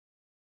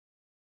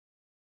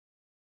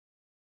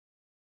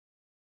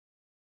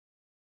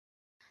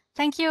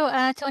Thank you,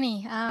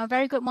 Tony.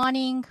 Very good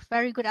morning,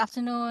 very good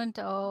afternoon,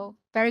 or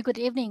very good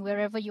evening,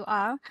 wherever you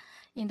are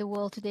in the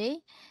world today.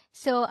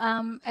 So,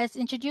 as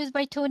introduced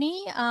by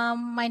Tony,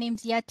 my name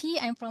is Yati.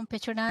 I'm from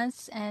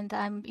PETRONAS, and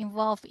I'm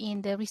involved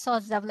in the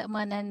resource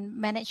development and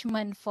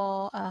management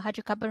for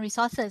hydrocarbon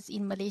resources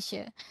in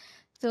Malaysia.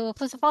 So,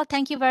 first of all,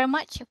 thank you very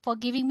much for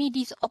giving me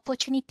this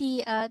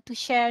opportunity to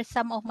share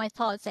some of my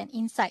thoughts and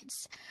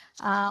insights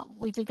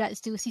with regards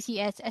to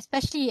CCS,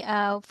 especially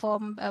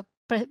from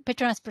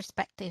PETRONAS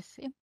perspective.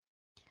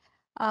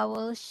 I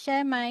will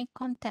share my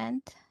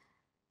content.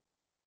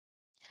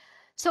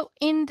 So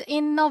in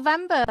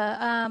November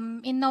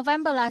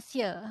last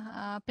year,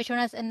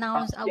 PETRONAS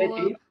announced our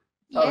Yati,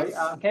 sorry,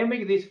 can you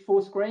make this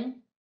full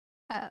screen?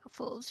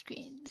 Full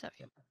screen. Sorry.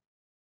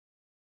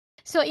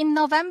 So in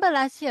November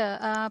last year,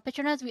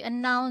 PETRONAS, we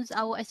announced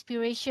our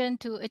aspiration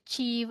to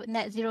achieve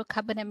net zero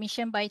carbon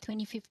emission by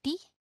 2050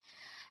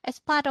 as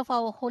part of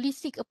our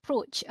holistic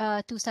approach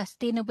to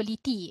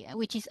sustainability,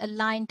 which is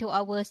aligned to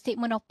our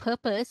statement of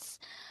purpose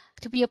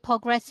to be a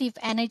progressive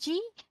energy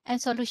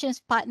and solutions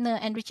partner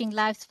enriching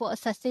lives for a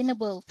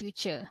sustainable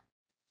future.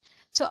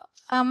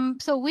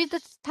 So with the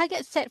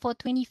target set for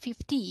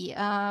 2050,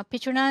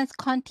 PETRONAS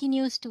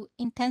continues to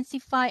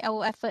intensify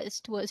our efforts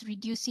towards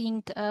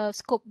reducing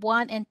scope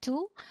 1 and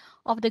 2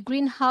 of the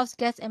greenhouse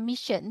gas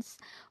emissions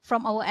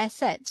from our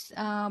assets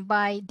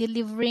by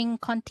delivering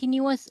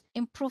continuous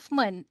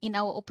improvement in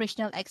our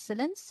operational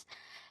excellence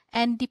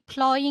and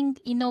deploying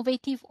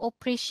innovative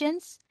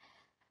operations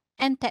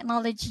and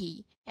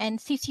technology. And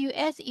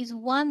CCUS is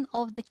one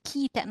of the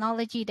key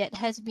technology that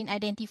has been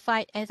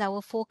identified as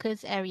our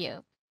focus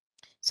area.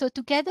 So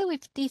together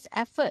with these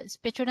efforts,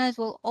 PETRONAS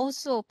will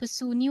also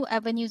pursue new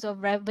avenues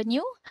of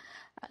revenue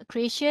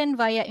creation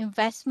via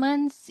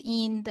investments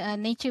in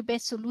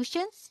nature-based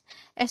solutions,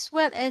 as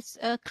well as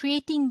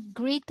creating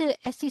greater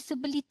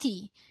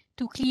accessibility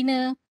to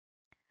cleaner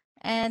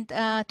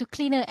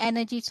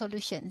energy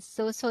solutions.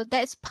 So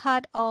that's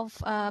part of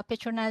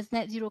PETRONAS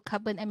net zero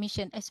carbon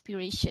emission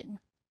aspiration.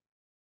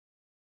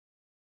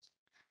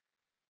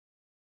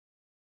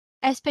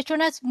 As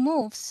PETRONAS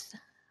moves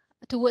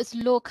towards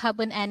low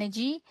carbon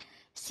energy,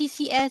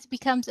 CCS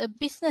becomes a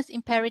business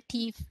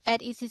imperative as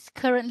it is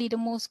currently the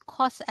most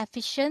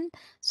cost-efficient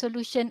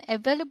solution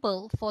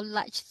available for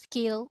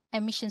large-scale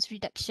emissions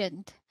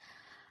reduction.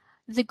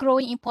 The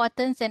growing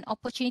importance and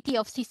opportunity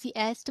of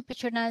CCS to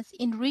PETRONAS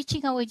in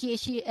reaching our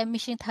GHG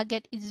emission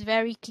target is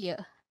very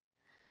clear.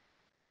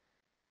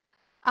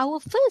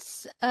 Our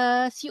first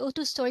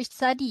CO2 storage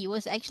study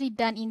was actually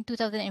done in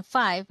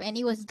 2005, and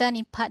it was done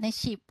in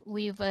partnership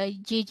with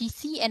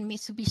JGC and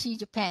Mitsubishi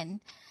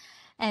Japan.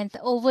 And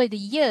over the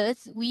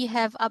years, we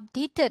have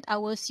updated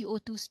our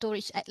CO2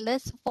 storage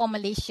atlas for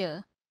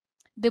Malaysia.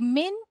 The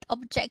main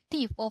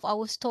objective of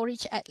our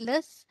storage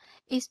atlas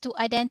is to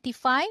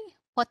identify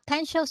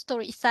potential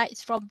storage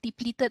sites from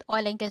depleted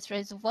oil and gas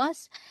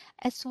reservoirs,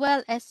 as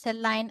well as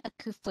saline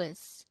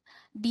aquifers.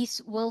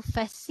 This will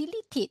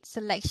facilitate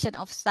selection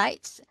of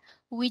sites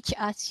which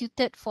are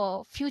suited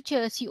for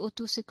future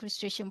CO2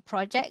 sequestration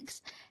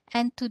projects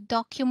and to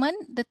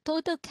document the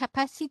total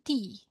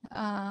capacity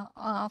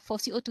for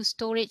CO2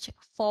 storage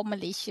for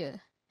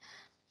Malaysia.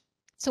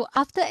 So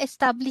after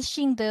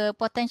establishing the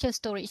potential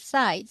storage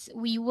sites,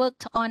 we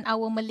worked on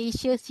our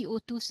Malaysia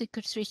CO2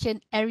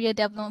 sequestration area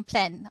development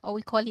plan, or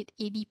we call it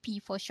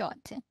ADP for short.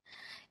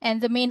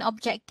 And the main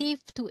objective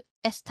to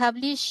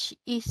establish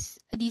this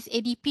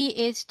ADP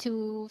is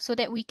so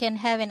that we can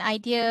have an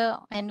idea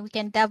and we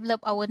can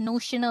develop our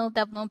notional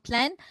development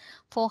plan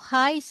for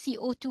high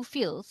CO2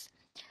 fields,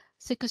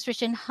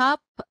 sequestration hub,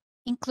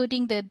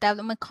 including the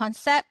development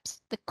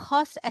concepts, the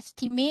cost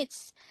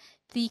estimates,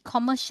 the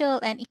commercial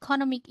and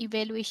economic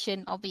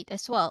evaluation of it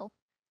as well.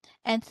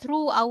 And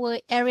through our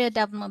area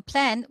development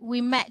plan,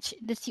 we match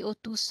the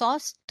CO2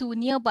 source to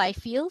nearby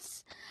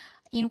fields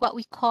in what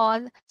we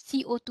call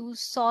CO2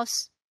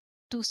 source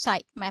to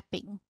site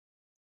mapping.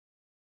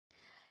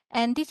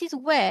 And this is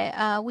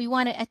where we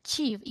want to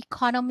achieve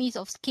economies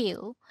of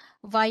scale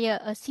via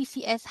a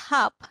CCS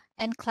hub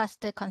and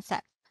cluster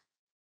concept.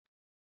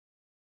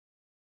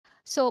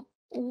 So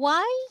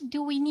why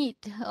do we need,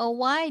 or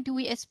why do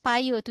we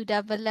aspire to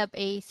develop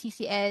a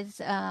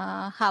CCS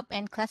hub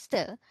and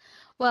cluster?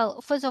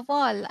 Well, first of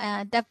all,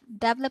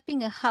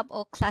 developing a hub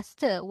or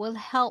cluster will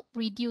help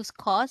reduce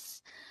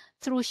costs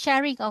through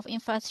sharing of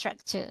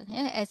infrastructure.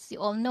 As you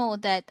all know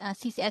that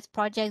CCS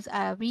projects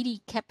are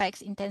really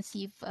capex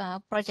intensive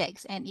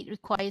projects, and it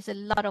requires a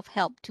lot of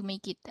help to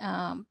make it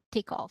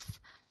take off.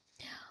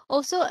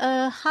 Also,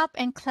 a hub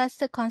and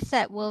cluster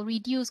concept will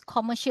reduce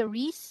commercial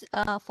risks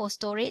for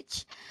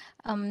storage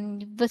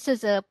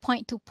versus a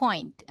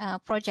point-to-point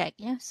project.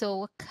 Yeah?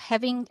 So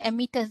having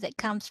emitters that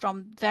comes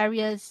from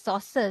various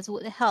sources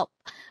would help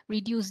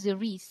reduce the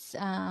risks,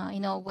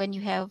 when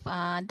you have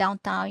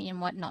downtime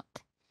and whatnot.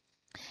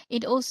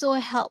 It also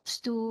helps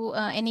to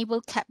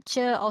enable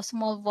capture of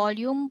small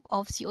volume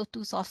of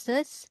CO2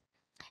 sources.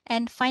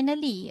 And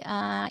finally,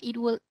 it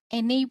will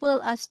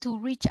enable us to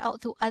reach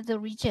out to other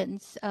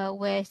regions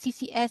where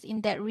CCS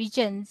in that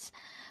regions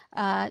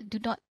do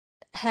not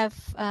have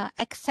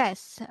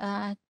access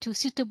to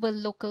suitable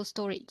local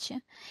storage.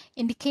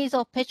 In the case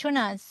of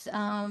PETRONAS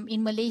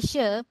in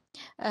Malaysia,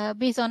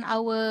 based on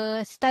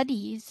our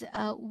studies,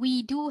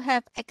 we do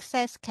have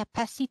excess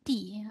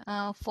capacity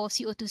for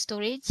CO2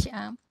 storage,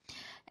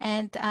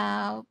 and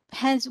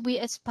hence we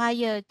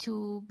aspire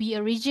to be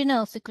a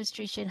regional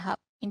sequestration hub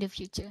in the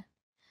future.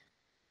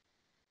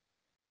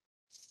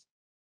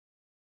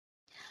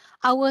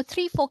 Our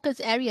three focus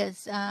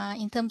areas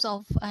in terms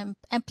of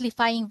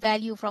amplifying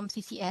value from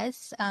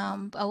CCS.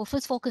 Our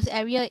first focus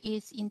area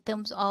is in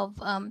terms of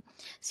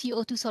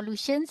CO2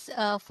 solutions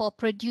for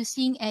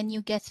producing and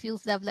new gas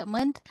fields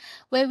development,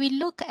 where we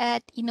look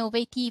at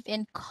innovative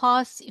and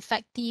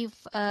cost-effective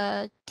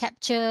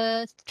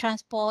capture,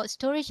 transport,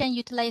 storage, and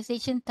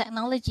utilization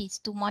technologies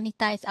to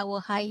monetize our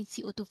high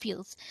CO2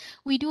 fields.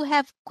 We do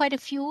have quite a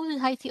few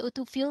high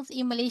CO2 fields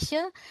in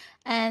Malaysia,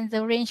 and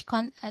the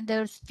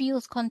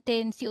fields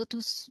contain CO2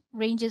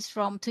 ranges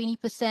from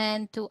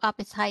 20% to up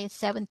as high as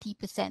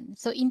 70%.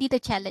 So indeed a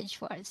challenge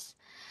for us.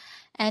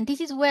 And this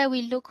is where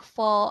we look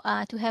for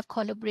to have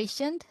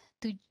collaboration,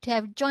 to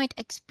have joint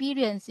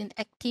experience in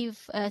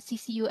active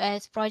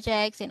CCUS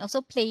projects and also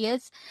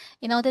players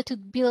in order to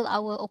build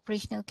our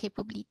operational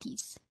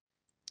capabilities.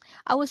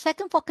 Our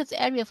second focus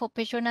area for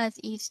PETRONAS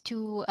is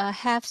to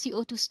have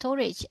CO2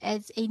 storage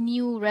as a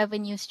new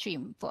revenue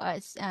stream for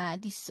us.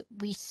 This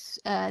we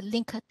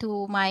link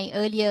to my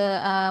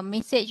earlier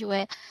message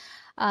where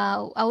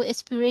our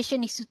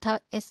aspiration is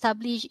to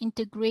establish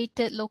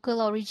integrated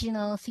local or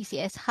regional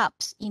CCS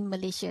hubs in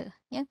Malaysia.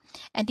 Yeah,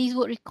 and this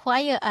would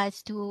require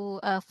us to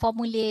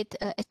formulate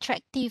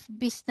attractive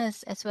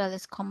business as well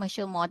as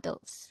commercial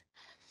models.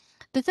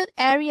 The third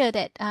area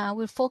that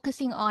we're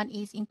focusing on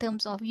is in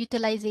terms of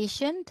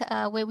utilization,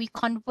 where we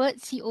convert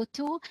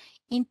CO2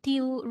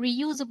 into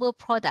reusable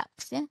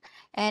products. Yeah?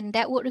 And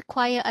that would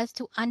require us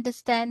to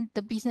understand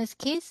the business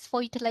case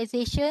for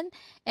utilization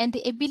and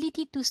the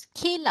ability to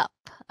scale up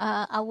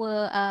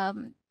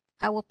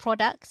our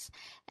products,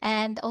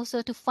 and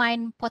also to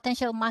find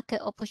potential market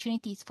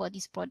opportunities for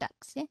these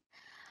products. Yeah?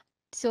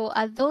 So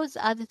those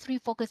are the three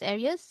focus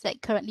areas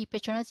that currently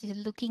PETRONAS is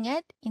looking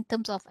at in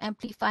terms of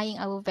amplifying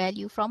our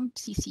value from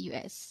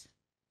CCUS.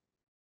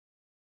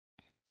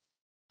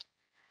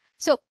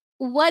 So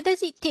what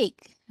does it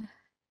take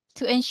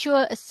to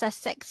ensure a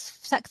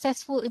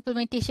successful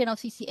implementation of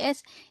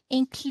CCS,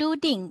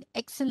 including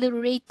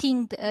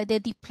accelerating the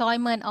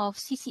deployment of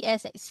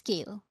CCS at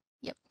scale?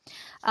 Yep.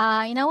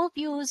 In our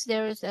views,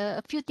 there's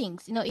a few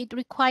things. It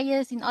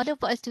requires, in order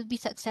for us to be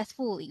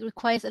successful, it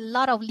requires a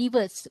lot of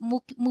levers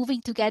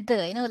moving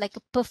together, like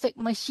a perfect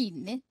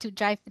machine to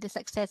drive the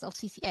success of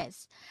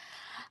CCS.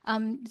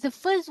 The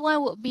first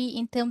one would be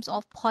in terms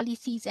of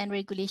policies and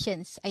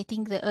regulations. I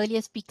think the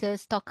earlier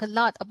speakers talk a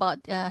lot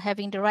about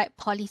having the right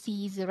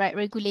policies, the right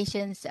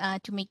regulations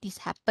to make this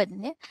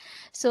happen. Yeah?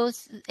 So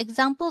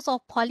examples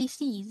of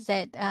policies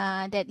that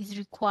is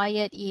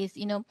required is,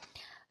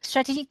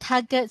 strategic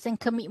targets and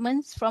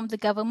commitments from the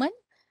government,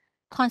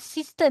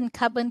 consistent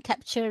carbon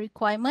capture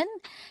requirement,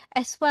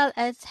 as well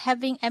as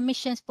having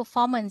emissions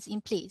performance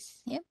in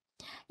place. Yeah?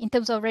 In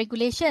terms of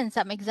regulation,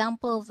 some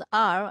examples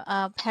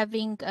are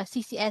having a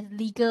CCS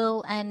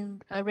legal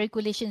and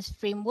regulations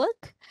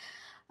framework,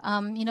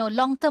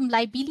 long-term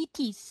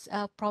liabilities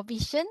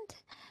provisioned,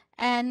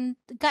 and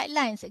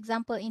guidelines,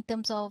 example in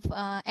terms of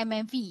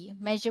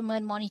MMV,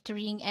 measurement,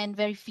 monitoring, and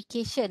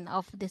verification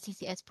of the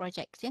CCS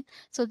projects. Yeah?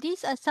 So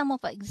these are some of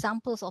the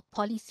examples of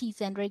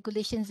policies and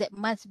regulations that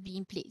must be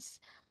in place.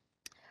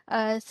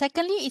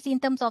 Secondly, is in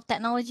terms of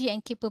technology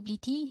and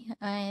capability,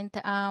 and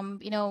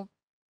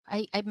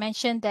I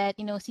mentioned that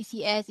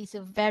CCS is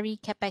a very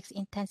capex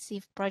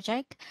intensive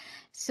project,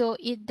 so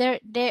there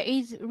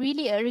is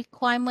really a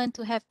requirement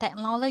to have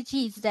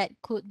technologies that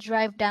could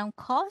drive down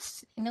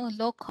costs,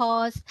 low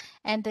cost,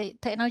 and the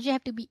technology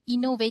have to be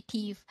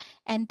innovative,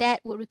 and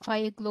that would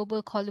require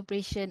global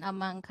collaboration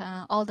among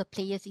all the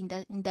players in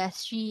the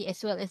industry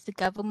as well as the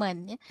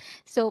government. Yeah?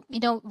 So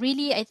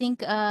really I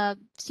think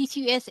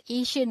CCUS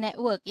Asia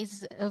Network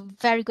is a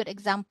very good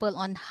example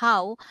on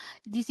how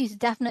this is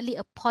definitely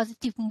a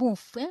positive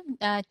move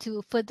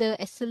to further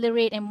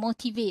accelerate and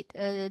motivate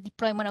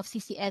deployment of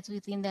CCS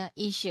within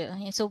Asia.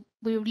 And so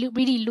we're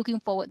really looking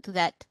forward to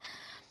that.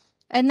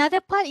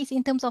 Another part is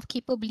in terms of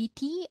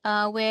capability,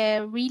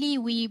 where really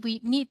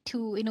we need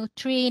to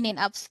train and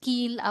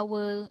upskill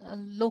our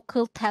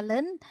local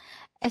talent,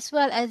 as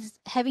well as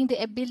having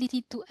the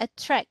ability to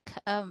attract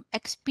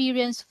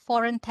experienced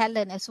foreign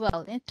talent as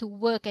well to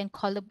work and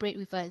collaborate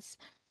with us.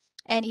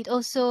 And it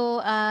also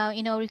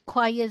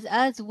requires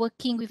us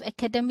working with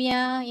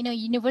academia,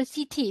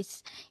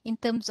 universities, in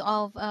terms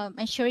of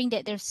ensuring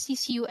that there's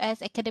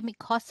CCUS academic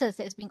courses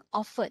that's being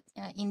offered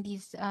in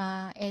these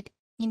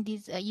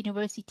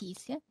universities.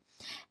 Yeah?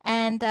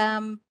 And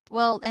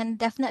and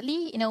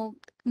definitely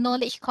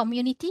knowledge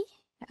community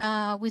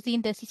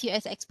within the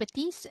CCUS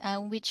expertise,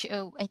 which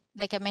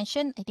like I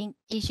mentioned, I think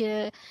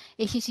Asia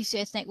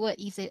CCUS Network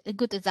is a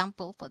good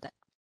example for that.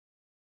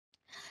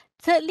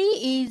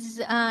 thirdly is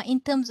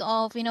in terms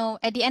of,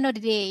 at the end of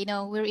the day,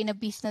 we're in a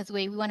business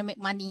way, we want to make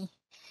money.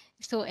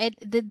 So at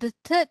the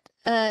third,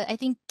 I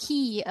think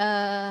key,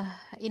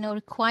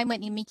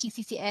 requirement in making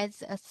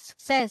CCS a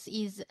success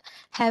is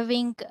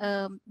having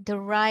the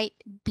right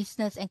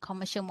business and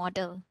commercial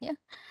model. Yeah,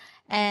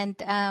 and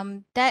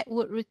that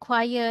would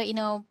require,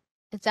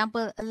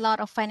 example, a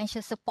lot of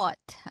financial support.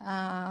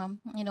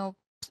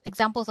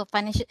 Examples of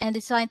financial and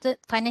decided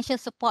financial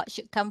support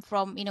should come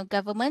from,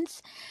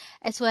 governments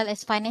as well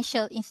as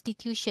financial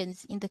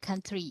institutions in the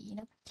country.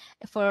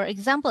 For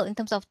example, in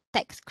terms of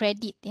tax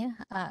credit,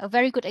 a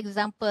very good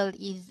example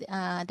is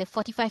the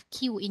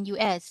 45Q in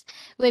US,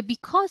 where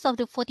because of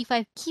the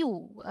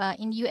 45Q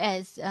in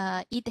US,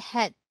 it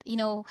had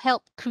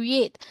helped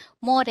create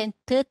more than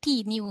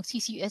 30 new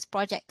CCUS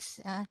projects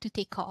to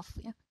take off.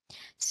 Yeah.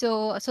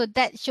 So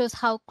that shows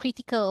how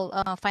critical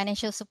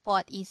financial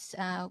support is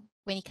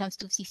when it comes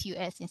to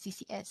CCUS and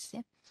CCS.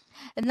 Yeah.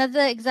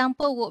 Another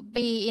example would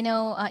be,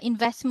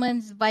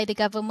 investments by the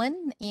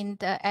government in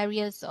the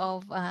areas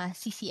of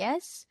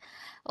CCS,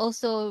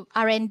 also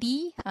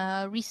R&D,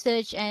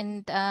 research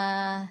and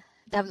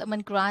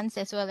development grants,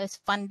 as well as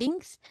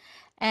fundings,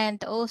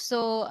 and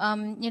also,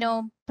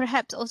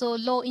 perhaps also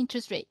low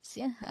interest rates,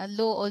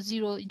 low or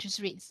zero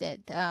interest rates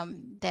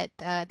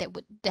that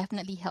would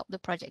definitely help the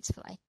projects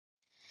fly.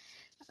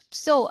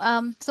 So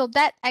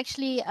that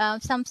actually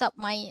sums up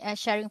my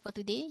sharing for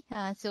today.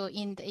 So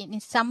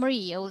in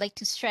summary, I would like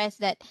to stress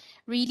that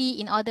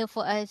really, in order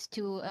for us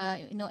to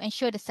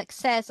ensure the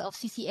success of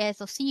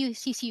CCS or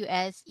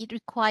CCUS, it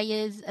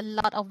requires a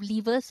lot of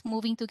levers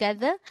moving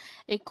together.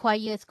 It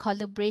requires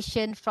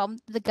collaboration from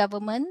the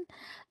government,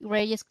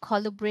 various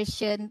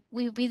collaboration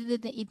with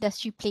the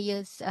industry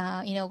players.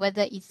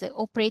 Whether it's the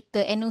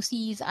operator,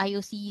 NOCs,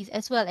 IOCs,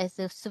 as well as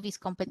the service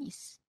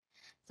companies.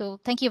 So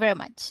thank you very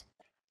much.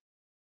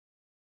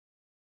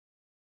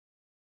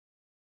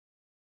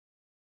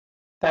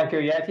 Thank you,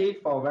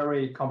 Yati, for a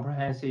very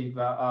comprehensive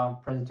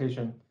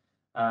presentation.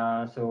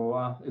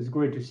 It's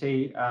great to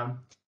see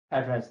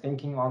PETRONAS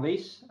thinking on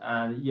this.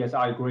 And yes,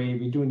 I agree,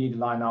 we do need to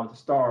line up the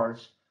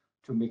stars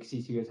to make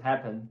CCUS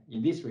happen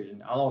in this region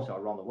and also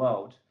around the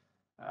world.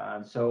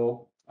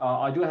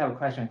 I do have a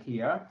question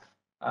here.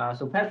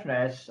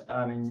 PETRONAS,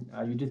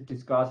 you did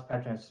discuss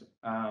PETRONAS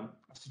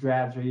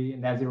strategy,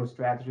 net zero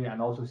strategy, and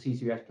also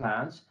CCUS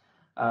plans,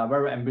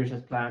 very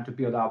ambitious plan to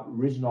build up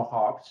regional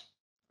hubs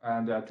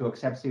and to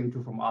accept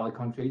CO2 from other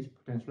countries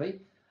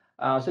potentially.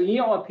 So in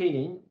your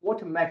opinion,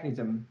 what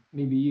mechanism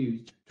may be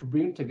used to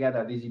bring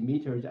together these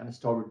emitters and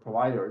storage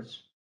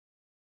providers?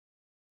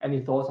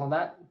 Any thoughts on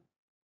that?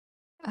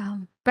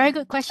 Very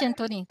good question,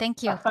 Tony.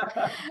 Thank you.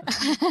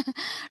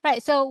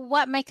 Right. So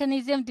what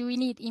mechanism do we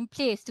need in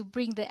place to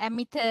bring the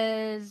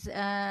emitters,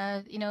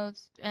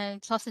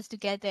 sources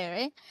together,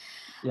 right?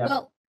 Yeah.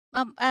 Well,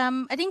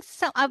 I think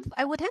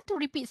I would have to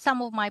repeat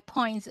some of my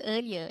points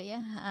earlier,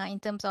 in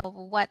terms of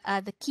what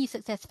are the key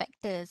success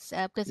factors,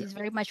 because it's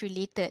very much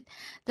related.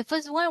 The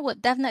first one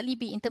would definitely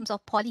be in terms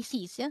of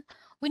policies.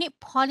 We need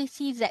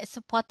policies that are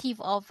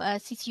supportive of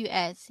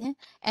CCUS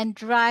and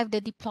drive the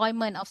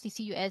deployment of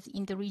CCUS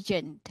in the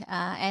region.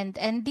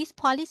 And these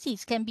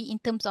policies can be in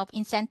terms of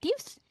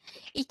incentives.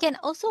 It can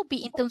also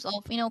be in terms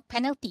of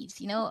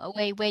penalties,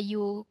 where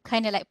you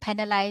kind of like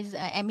penalize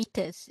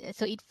emitters,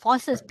 so it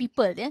forces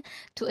people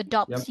to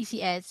adopt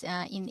CCS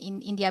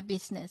in their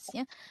business.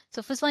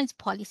 So first one is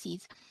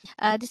policies.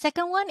 The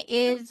second one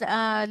is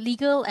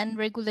legal and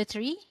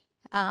regulatory.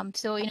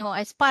 So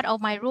as part of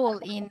my role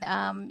in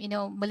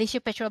Malaysia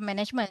Petroleum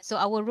Management, so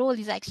our role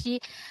is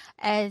actually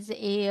as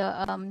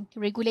a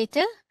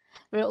regulator.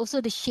 We're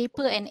also the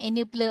shaper and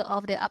enabler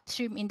of the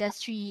upstream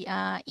industry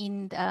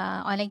in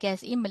oil and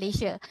gas in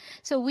Malaysia.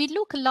 So we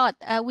look a lot.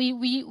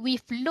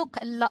 We've looked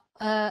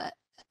a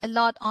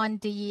lot on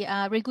the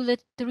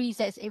regulatories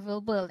that's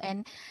available.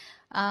 And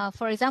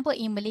for example,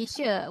 in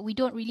Malaysia, we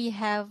don't really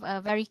have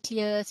very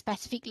clear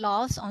specific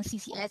laws on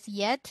CCS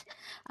yet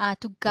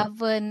to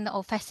govern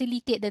or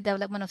facilitate the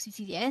development of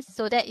CCS.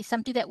 So that is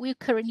something that we're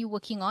currently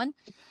working on.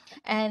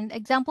 And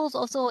examples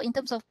also in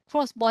terms of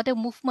cross-border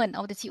movement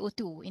of the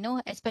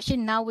CO2, especially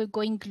now we're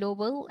going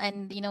global,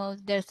 and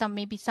there's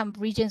maybe some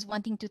regions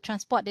wanting to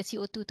transport the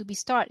CO2 to be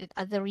stored in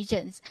other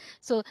regions.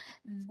 So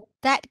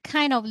that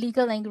kind of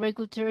legal and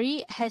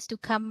regulatory has to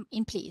come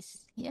in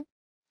place.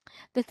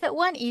 The third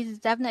one is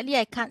definitely,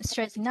 I can't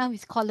stress enough,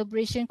 is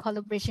collaboration.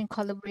 Collaboration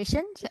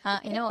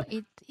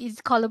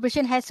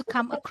has to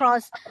come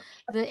across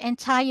the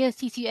entire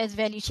CCUS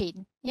value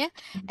chain.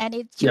 And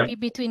it should be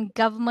between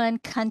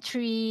government,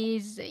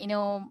 countries,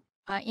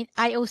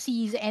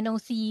 IOCs,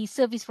 NOCs,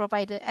 service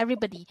provider,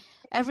 everybody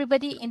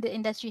in the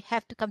industry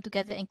have to come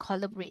together and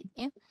collaborate.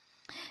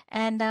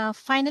 And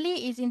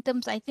finally, is in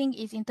terms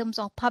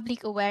of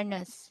public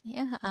awareness,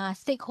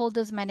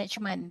 stakeholders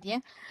management.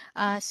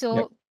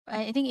 So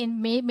I think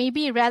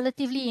maybe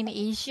relatively in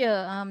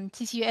Asia,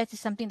 CCUS is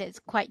something that's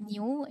quite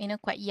new,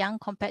 quite young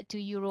compared to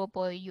Europe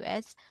or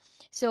US.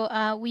 So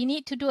we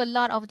need to do a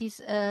lot of this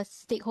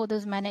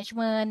stakeholders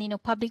management,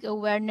 public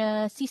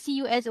awareness,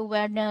 CCUS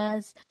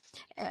awareness,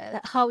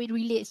 how it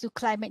relates to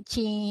climate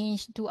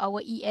change, to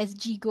our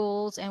ESG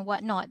goals and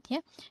whatnot.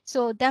 Yeah.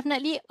 So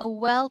definitely a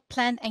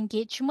well-planned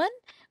engagement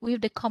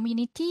with the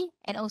community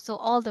and also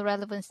all the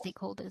relevant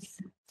stakeholders.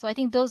 So I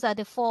think those are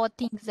the 4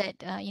 things that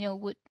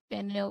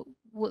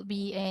would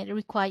be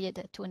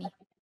required, Tony.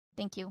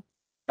 Thank you.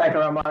 Thank you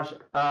very much.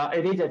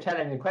 It is a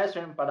challenging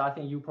question, but I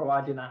think you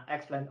provided an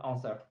excellent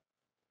answer.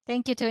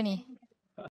 Thank you, Tony.